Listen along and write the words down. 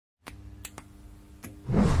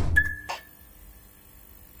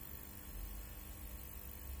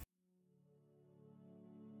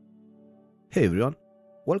Hey everyone,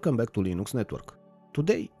 welcome back to Linux Network.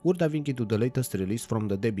 Today we're diving into the latest release from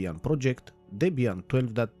the Debian Project, Debian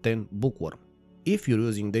 12.10 Bookworm. If you're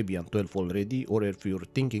using Debian 12 already or if you're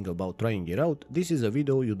thinking about trying it out, this is a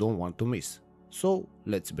video you don't want to miss. So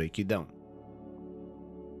let's break it down.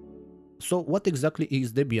 So what exactly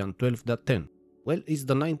is Debian 12.10? Well, it's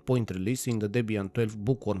the 9th release in the Debian 12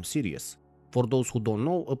 Bookworm series. For those who don't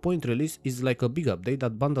know, a point release is like a big update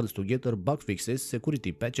that bundles together bug fixes,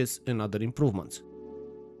 security patches and other improvements.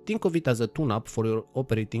 Think of it as a tune-up for your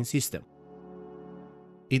operating system.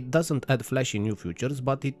 It doesn't add flashy new features,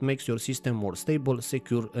 but it makes your system more stable,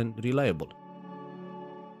 secure and reliable.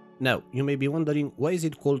 Now, you may be wondering, why is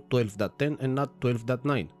it called 12.10 and not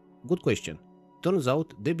 12.9? Good question. Turns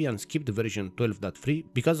out Debian skipped version 12.3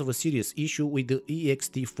 because of a serious issue with the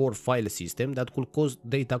ext4 file system that could cause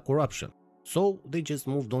data corruption. So they just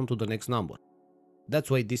moved on to the next number. That's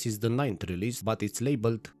why this is the 9th release, but it's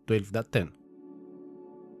labeled 12.10.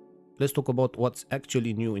 Let's talk about what's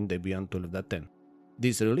actually new in Debian 12.10.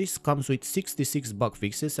 This release comes with 66 bug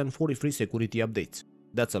fixes and 43 security updates.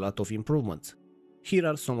 That's a lot of improvements. Here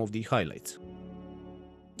are some of the highlights.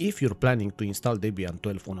 If you're planning to install Debian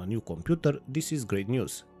 12 on a new computer, this is great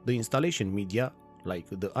news. The installation media, like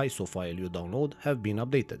the ISO file you download, have been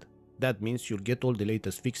updated. That means you'll get all the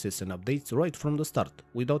latest fixes and updates right from the start,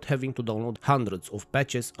 without having to download hundreds of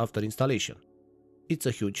patches after installation. It's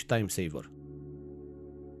a huge time saver.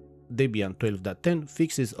 Debian 12.10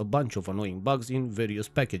 fixes a bunch of annoying bugs in various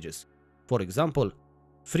packages. For example,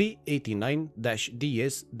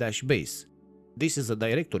 free89-ds-base. This is a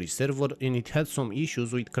directory server and it had some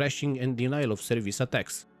issues with crashing and denial of service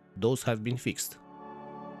attacks. Those have been fixed.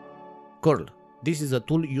 Curl. This is a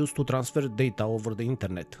tool used to transfer data over the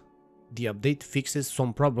internet. The update fixes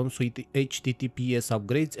some problems with HTTPS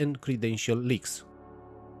upgrades and credential leaks.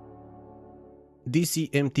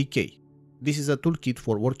 DCMTK. This is a toolkit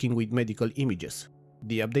for working with medical images.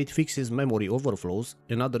 The update fixes memory overflows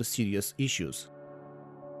and other serious issues.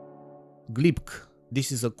 glibc.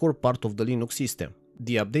 This is a core part of the Linux system.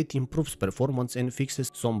 The update improves performance and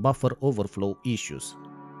fixes some buffer overflow issues.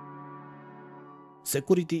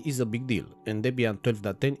 Security is a big deal, and Debian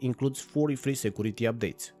 12.10 includes 43 security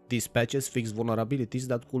updates. These patches fix vulnerabilities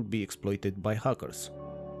that could be exploited by hackers.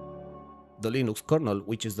 The Linux kernel,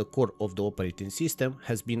 which is the core of the operating system,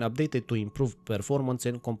 has been updated to improve performance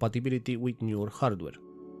and compatibility with newer hardware.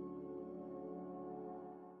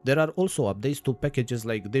 There are also updates to packages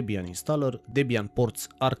like Debian installer, Debian ports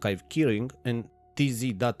archive keyring, and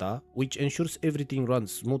tzData, which ensures everything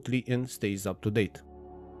runs smoothly and stays up to date.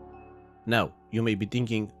 Now, you may be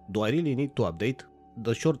thinking, do I really need to update?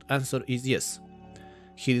 The short answer is yes.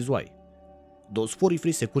 Here is why. Those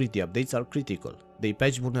 43 security updates are critical. They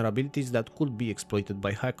patch vulnerabilities that could be exploited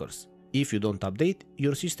by hackers. If you don't update,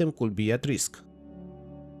 your system could be at risk.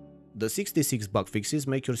 The 66 bug fixes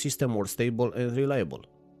make your system more stable and reliable.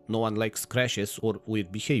 No one likes crashes or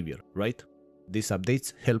weird behavior, right? These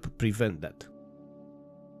updates help prevent that.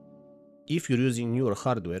 If you're using newer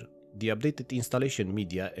hardware, the updated installation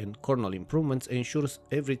media and kernel improvements ensures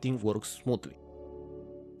everything works smoothly.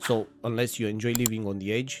 So, unless you enjoy living on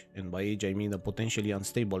the edge, and by edge I mean a potentially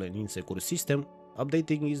unstable and insecure system,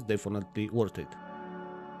 updating is definitely worth it.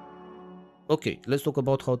 Okay, let's talk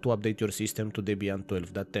about how to update your system to Debian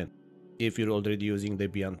 12.10. If you're already using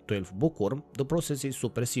Debian 12 Bookworm, the process is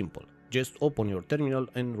super simple. Just open your terminal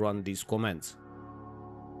and run these commands.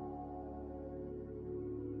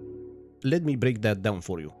 Let me break that down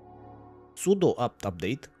for you. Sudo apt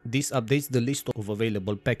update. This updates the list of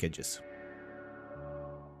available packages.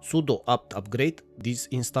 Sudo apt upgrade. This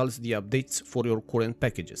installs the updates for your current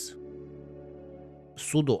packages.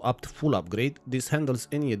 Sudo apt full upgrade. This handles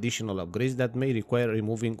any additional upgrades that may require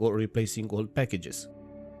removing or replacing old packages.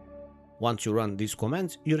 Once you run these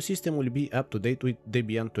commands, your system will be up to date with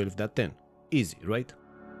Debian 12.10. Easy, right?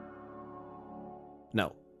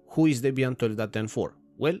 Now, who is Debian 12.10 for?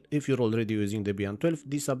 Well, if you're already using Debian 12,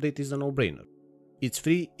 this update is a no-brainer. It's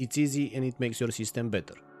free, it's easy, and it makes your system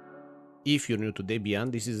better. If you're new to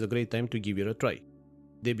Debian, this is a great time to give it a try.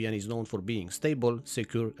 Debian is known for being stable,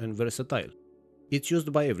 secure, and versatile. It's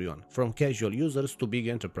used by everyone, from casual users to big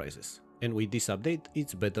enterprises, and with this update,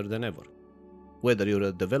 it's better than ever. Whether you're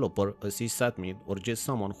a developer, a sysadmin, or just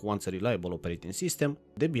someone who wants a reliable operating system,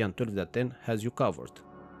 Debian 12.10 has you covered.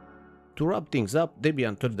 To wrap things up,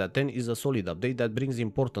 Debian 12.10 is a solid update that brings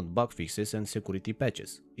important bug fixes and security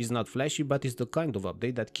patches. It's not flashy, but it's the kind of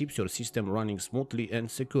update that keeps your system running smoothly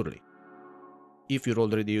and securely. If you're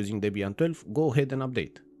already using Debian 12, go ahead and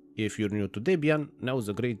update. If you're new to Debian, now's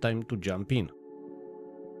a great time to jump in.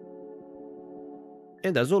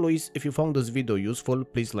 And as always, if you found this video useful,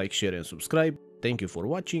 please like, share and subscribe. Thank you for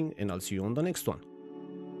watching, and I'll see you on the next one.